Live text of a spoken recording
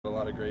A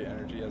lot of great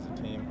energy as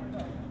a team,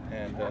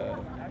 and a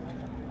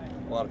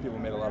lot of people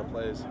made a lot of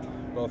plays,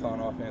 both on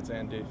offense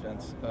and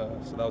defense.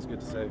 So that was good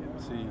to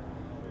see.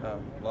 A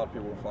lot of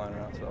people were flying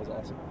around, so that was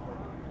awesome.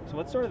 So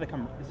what's sort of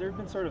has there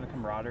been sort of a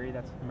camaraderie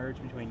that's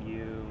emerged between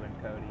you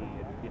and Cody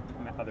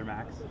and the other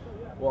Max?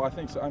 Well, I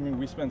think so. I mean,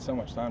 we spend so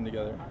much time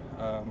together.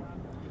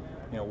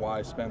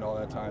 Why spend all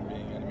that time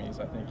being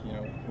enemies? I think,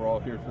 we're all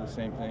here for the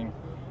same thing,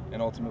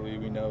 and ultimately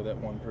we know that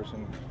one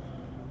person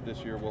this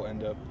year will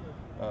end up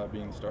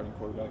being the starting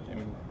quarterback. I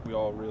mean, we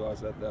all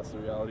realize that that's the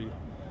reality.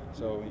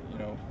 So,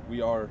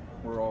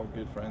 we're all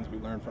good friends. We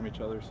learn from each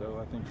other. So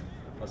I think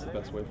that's the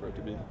best way for it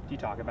to be. Do you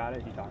talk about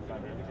it? Do you talk about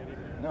it?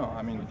 No,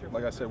 I mean,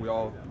 like I said, we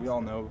all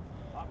know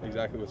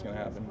exactly what's going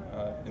to happen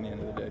in the end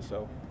of the day.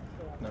 So,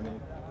 no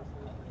need.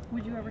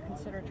 Would you ever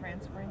consider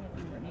transferring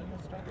if you were named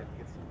the starter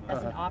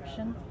as an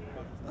option?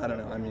 I don't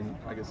know. I mean,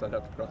 I guess I'd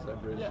have to cross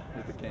that bridge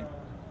if it came.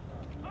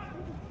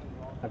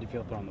 How do you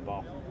feel throwing the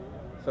ball?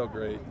 Felt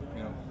great.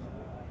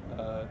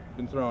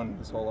 Been throwing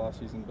this whole off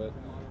season, but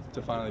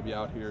to finally be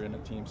out here in a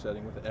team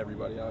setting with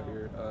everybody out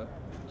here,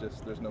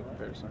 there's no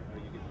comparison.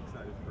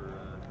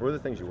 What are the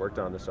things you worked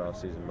on this off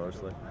season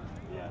mostly?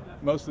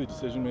 Mostly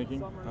decision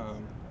making.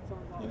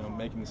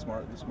 Making the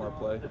smart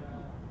play.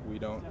 We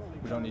don't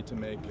need to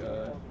make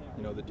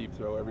the deep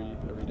throw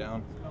every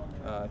down.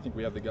 I think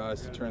we have the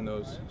guys to turn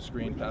those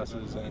screen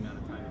passes and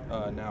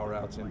now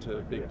routes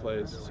into big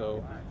plays.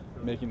 So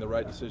making the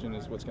right decision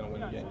is what's going to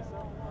win the game.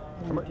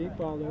 On the deep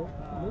ball, though,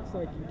 it looks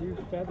like you do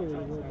feather it a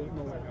little bit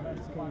more.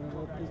 It's kind of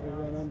let people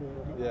run under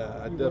it.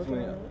 Yeah, I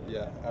definitely.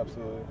 Yeah,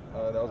 absolutely.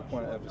 That was a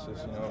point of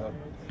emphasis.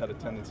 I had a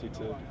tendency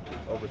to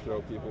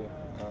overthrow people,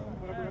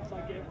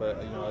 but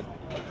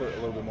I put a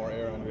little bit more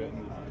air under it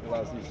and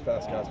allows these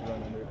fast guys to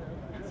run under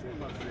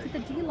it.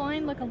 Did the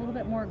D-line look a little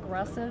bit more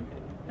aggressive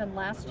than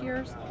last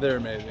year's? They're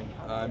amazing.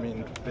 I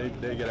mean,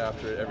 they get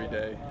after it every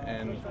day,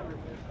 and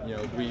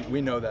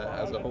we know that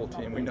as a whole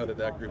team. We know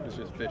that group is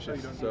just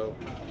vicious. So,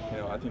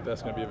 I think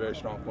that's going to be a very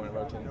strong point of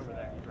our team.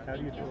 How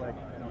do you feel like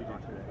you did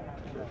today?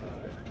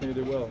 I think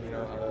we did well.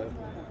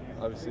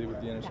 Obviously with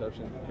the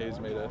interception, Hayes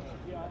made a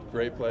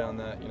great play on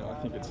that.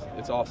 I think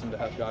it's awesome to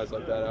have guys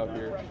like that out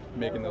here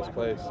making those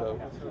plays. So,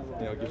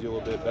 it gives you a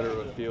little bit better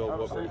of a feel of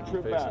what we're going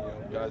to be facing.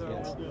 Guys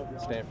against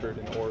Stanford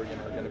and Oregon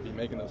are going to be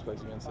making those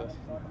plays against us.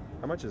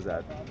 How much does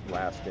that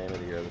last game of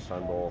the year, the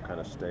Sun Bowl, kind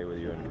of stay with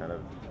you and kind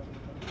of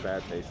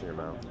bad taste in your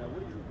mouth?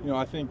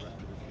 I think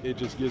it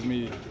just gives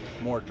me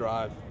more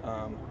drive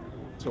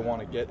to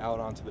want to get out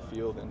onto the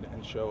field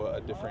and show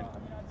a different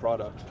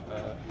product,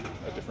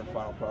 a different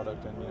final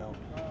product, and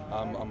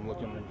I'm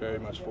looking very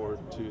much forward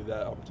to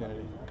that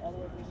opportunity.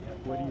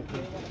 What do you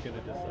think is going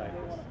to decide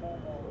this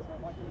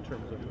in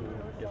terms of who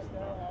gets the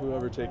ball?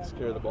 Whoever takes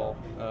care of the ball,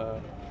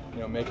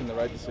 making the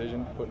right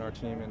decision, putting our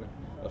team in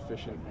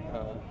efficient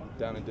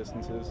down and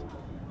distances,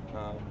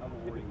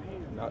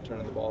 not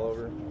turning the ball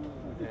over,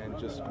 and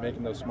just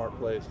making those smart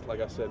plays. Like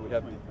I said, we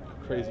have the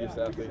craziest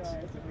athletes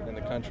in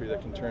the country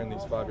that can turn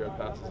these 5-yard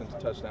passes into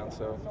touchdowns,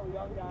 so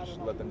just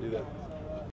let them do that.